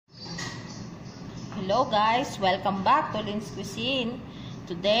Hello guys, welcome back to Lynn's Cuisine.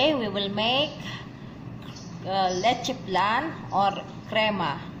 Today we will make leche flan or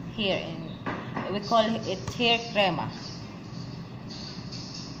crema. We call it here crema.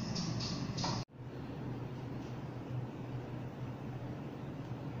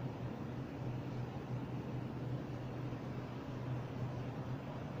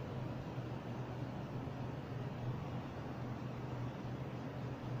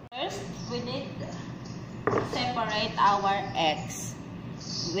 First, we need to separate our eggs.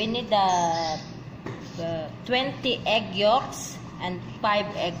 We need the 20 egg yolks and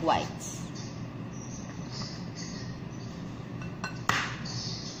 5 egg whites.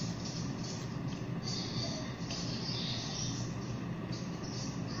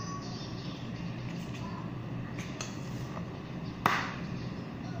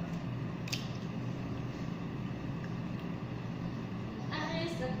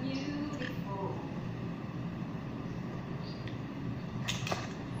 Beautiful.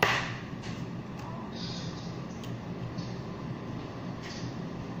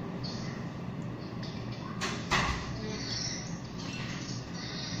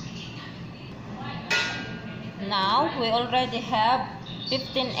 Now we already have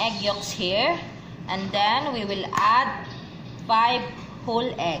 15 egg yolks here, and then we will add 5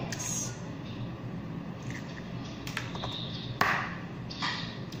 whole eggs.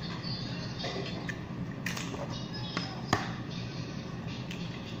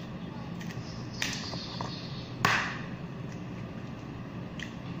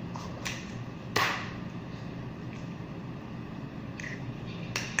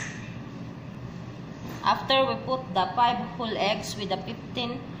 After we put the 5 whole eggs with the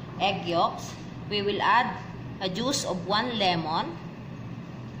 15 egg yolks, we will add a juice of 1 lemon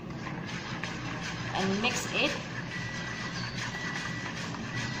and mix it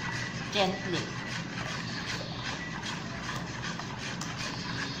gently.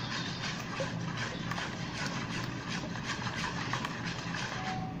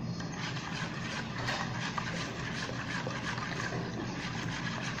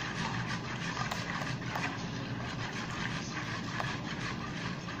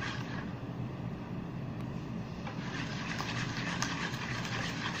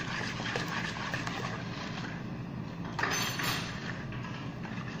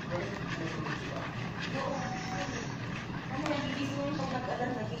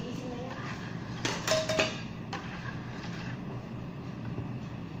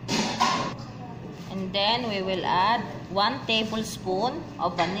 And then we will add 1 tablespoon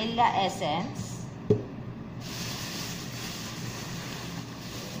of vanilla essence,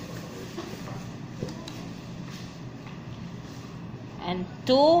 and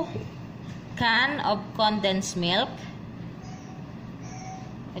 2 cans of condensed milk.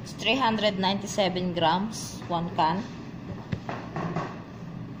 It's 397 grams, 1 can.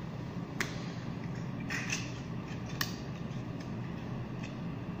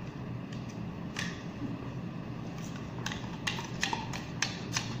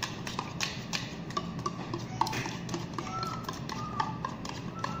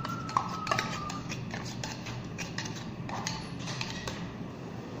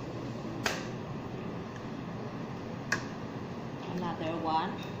 Another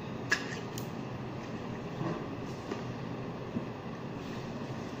 1.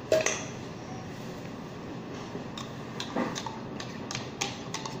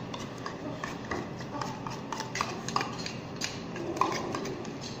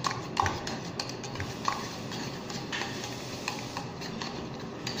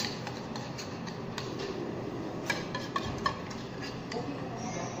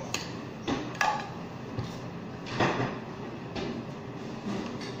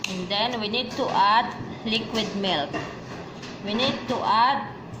 And then we need to add liquid milk. We need to add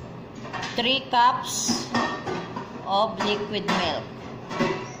 3 cups of liquid milk.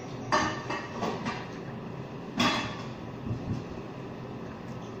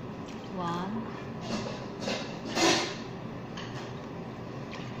 One,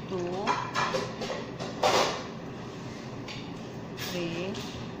 2, 3,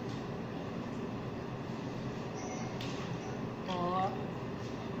 4,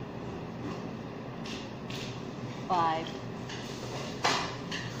 5,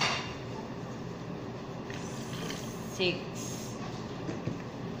 6.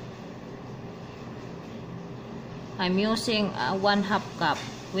 I'm using 1/2 cup.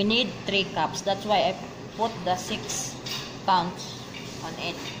 We need 3 cups. That's why I put the 6 counts on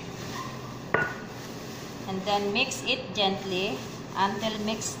it. And then mix it gently until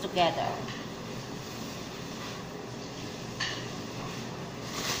mixed together.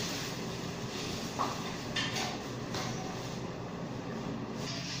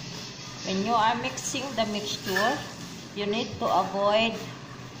 When you are mixing the mixture, you need to avoid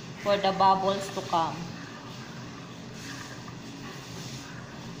for the bubbles to come.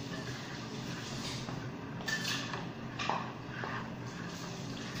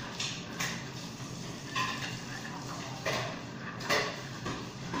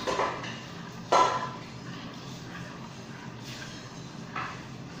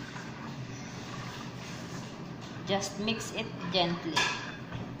 Just mix it gently.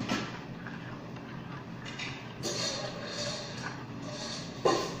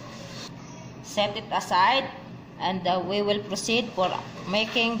 Set it aside, and we will proceed for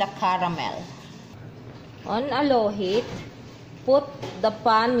making the caramel. On a low heat, put the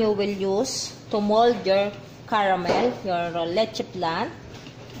pan you will use to mold your caramel, your leche flan,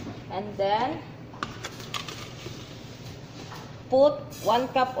 and then put 1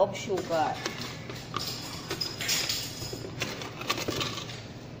 cup of sugar.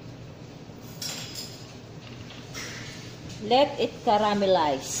 Let it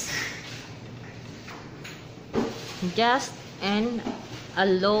caramelize. Just in a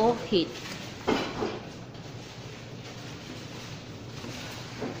low heat.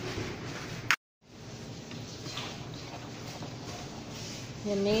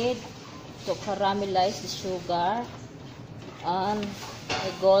 You need to caramelize the sugar on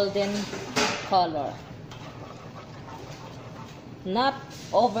a golden color. Not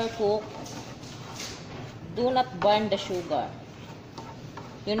overcook. Do not burn the sugar.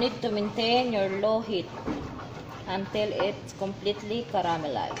 You need to maintain your low heat until it's completely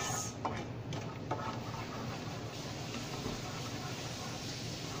caramelized.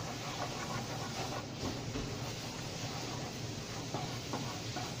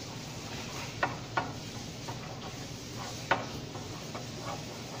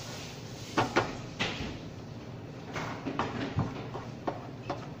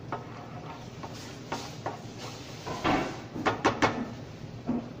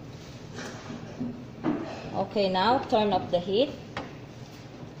 Okay, now turn up the heat.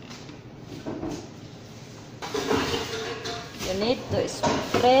 You need to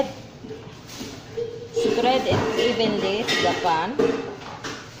spread it evenly to the pan.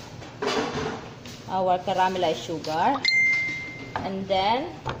 Our caramelized sugar, and then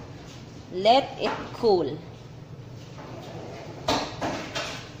let it cool.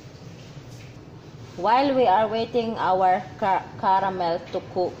 While we are waiting our caramel to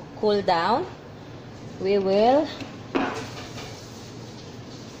cool down, we will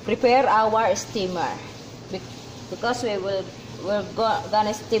prepare our steamer because we're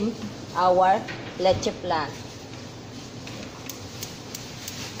gonna steam our leche flan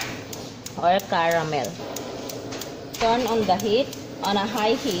or caramel. Turn on the heat on a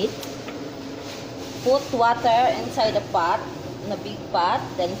high heat. Put water inside the pot, in a big pot,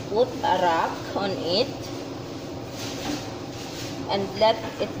 then put a rack on it and let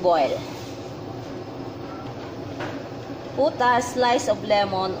it boil. Put a slice of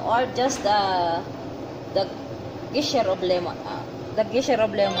lemon or just the geyser of lemon. The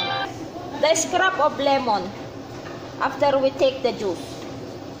scrap of lemon after we take the juice.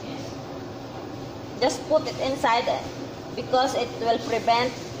 Just put it inside because it will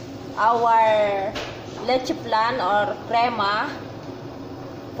prevent our leche flan or crema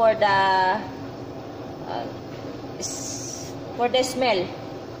for the smell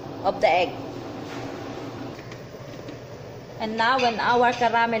of the egg. And now when our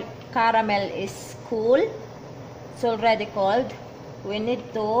caramel is cool, it's already cold, we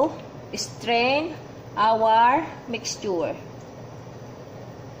need to strain our mixture.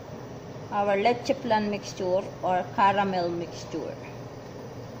 Our leche flan mixture or caramel mixture.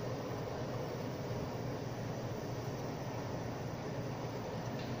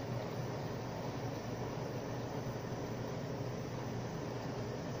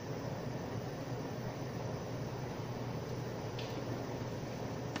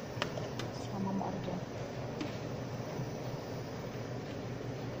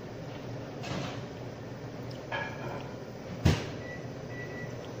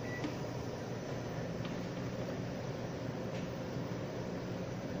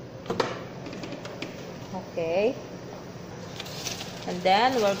 Okay, and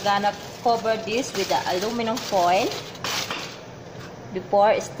then we're gonna cover this with the aluminum foil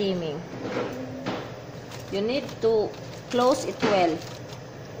before steaming. You need to close it well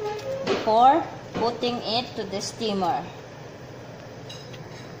before putting it to the steamer.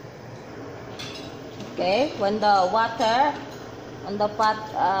 Okay, when the water on the pot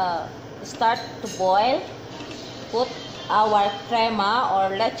start to boil, put our crema or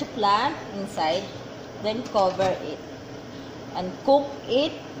leche flan inside, then cover it. and cook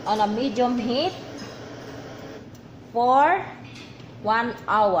it on a medium heat for 1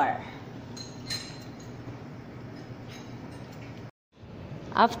 hour.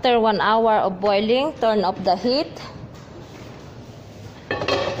 After 1 hour of boiling, turn off the heat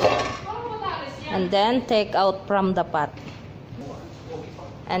and then take out from the pot.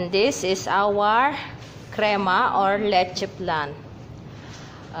 And this is our crema or leche flan.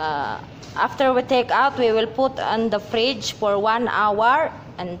 After we take out, we will put on the fridge for 1 hour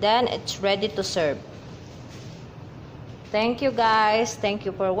and then it's ready to serve. Thank you guys. Thank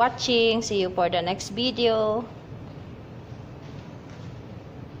you for watching. See you for the next video.